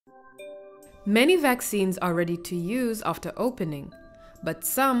Many vaccines are ready to use after opening, but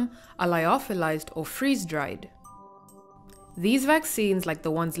some are lyophilized or freeze-dried. These vaccines, like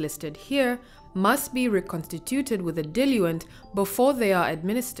the ones listed here, must be reconstituted with a diluent before they are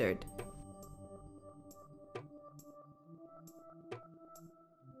administered.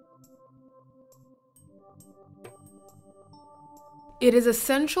 It is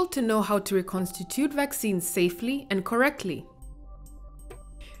essential to know how to reconstitute vaccines safely and correctly.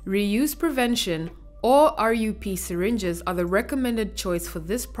 Reuse prevention or RUP syringes are the recommended choice for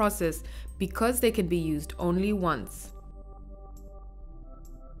this process because they can be used only once.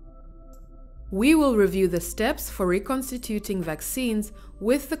 We will review the steps for reconstituting vaccines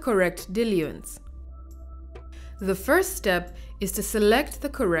with the correct diluents. The first step is to select the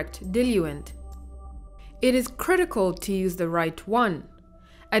correct diluent. It is critical to use the right one.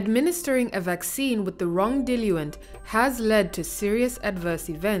 Administering a vaccine with the wrong diluent has led to serious adverse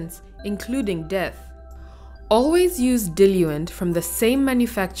events, including death. Always use diluent from the same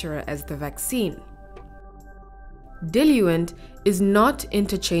manufacturer as the vaccine. Diluent is not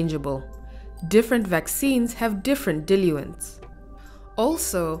interchangeable. Different vaccines have different diluents.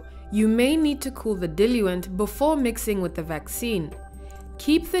 Also, you may need to cool the diluent before mixing with the vaccine.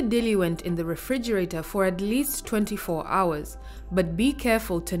 Keep the diluent in the refrigerator for at least 24 hours, but be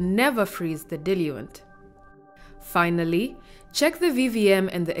careful to never freeze the diluent. Finally, check the VVM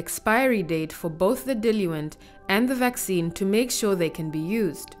and the expiry date for both the diluent and the vaccine to make sure they can be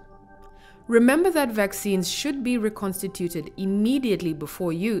used. Remember that vaccines should be reconstituted immediately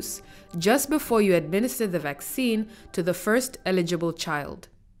before use, just before you administer the vaccine to the first eligible child.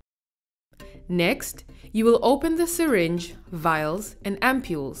 Next, you will open the syringe, vials, and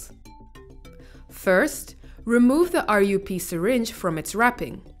ampules. First, remove the RUP syringe from its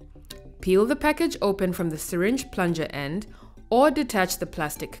wrapping. Peel the package open from the syringe plunger end or detach the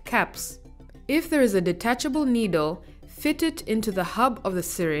plastic caps. If there is a detachable needle, fit it into the hub of the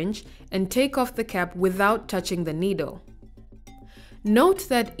syringe and take off the cap without touching the needle. Note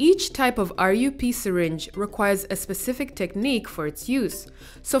that each type of RUP syringe requires a specific technique for its use,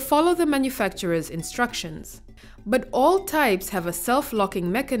 so follow the manufacturer's instructions. But all types have a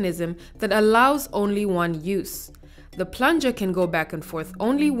self-locking mechanism that allows only one use. The plunger can go back and forth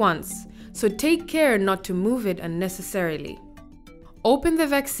only once, so take care not to move it unnecessarily. Open the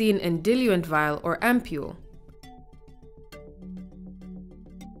vaccine and diluent vial or ampule.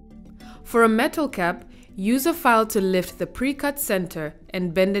 For a metal cap, use a file to lift the pre-cut center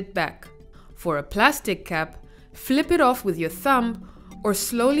and bend it back. For a plastic cap, flip it off with your thumb or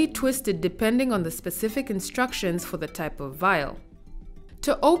slowly twist it depending on the specific instructions for the type of vial.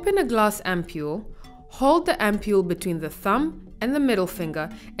 To open a glass ampule, hold the ampule between the thumb and the middle finger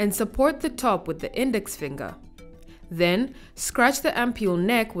and support the top with the index finger. Then, scratch the ampule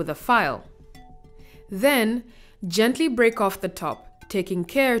neck with a file. Then, gently break off the top, taking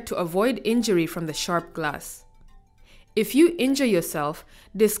care to avoid injury from the sharp glass. If you injure yourself,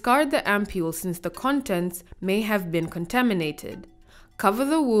 discard the ampule since the contents may have been contaminated. Cover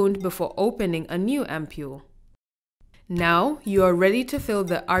the wound before opening a new ampule. Now you are ready to fill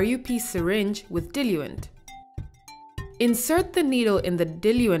the RUP syringe with diluent. Insert the needle in the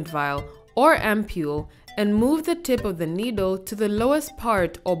diluent vial or ampule and move the tip of the needle to the lowest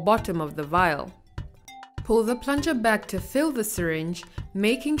part or bottom of the vial. Pull the plunger back to fill the syringe,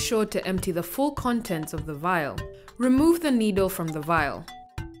 making sure to empty the full contents of the vial. Remove the needle from the vial.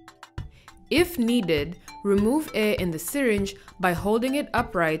 If needed, remove air in the syringe by holding it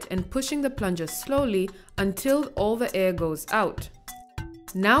upright and pushing the plunger slowly until all the air goes out.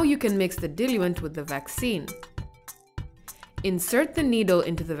 Now you can mix the diluent with the vaccine. Insert the needle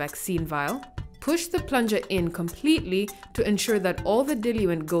into the vaccine vial. Push the plunger in completely to ensure that all the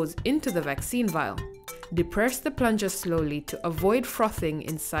diluent goes into the vaccine vial. Depress the plunger slowly to avoid frothing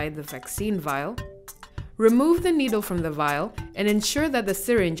inside the vaccine vial. Remove the needle from the vial and ensure that the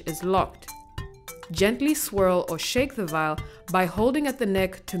syringe is locked. Gently swirl or shake the vial by holding at the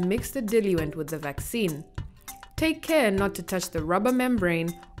neck to mix the diluent with the vaccine. Take care not to touch the rubber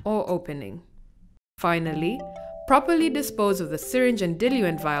membrane or opening. Finally, properly dispose of the syringe and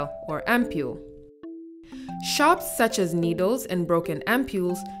diluent vial or ampule. Sharps such as needles and broken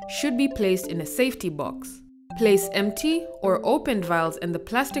ampules should be placed in a safety box. Place empty or opened vials and the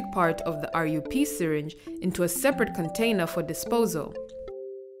plastic part of the RUP syringe into a separate container for disposal.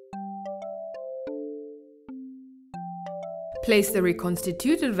 Place the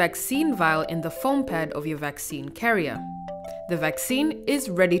reconstituted vaccine vial in the foam pad of your vaccine carrier. The vaccine is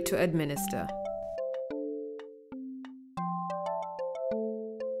ready to administer.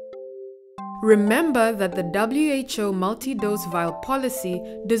 Remember that the WHO multi-dose vial policy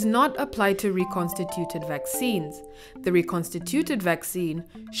does not apply to reconstituted vaccines. The reconstituted vaccine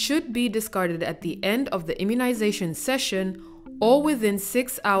should be discarded at the end of the immunization session or within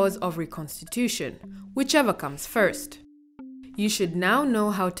 6 hours of reconstitution, whichever comes first. You should now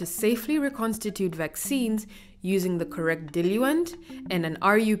know how to safely reconstitute vaccines using the correct diluent and an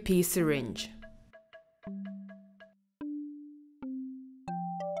RUP syringe.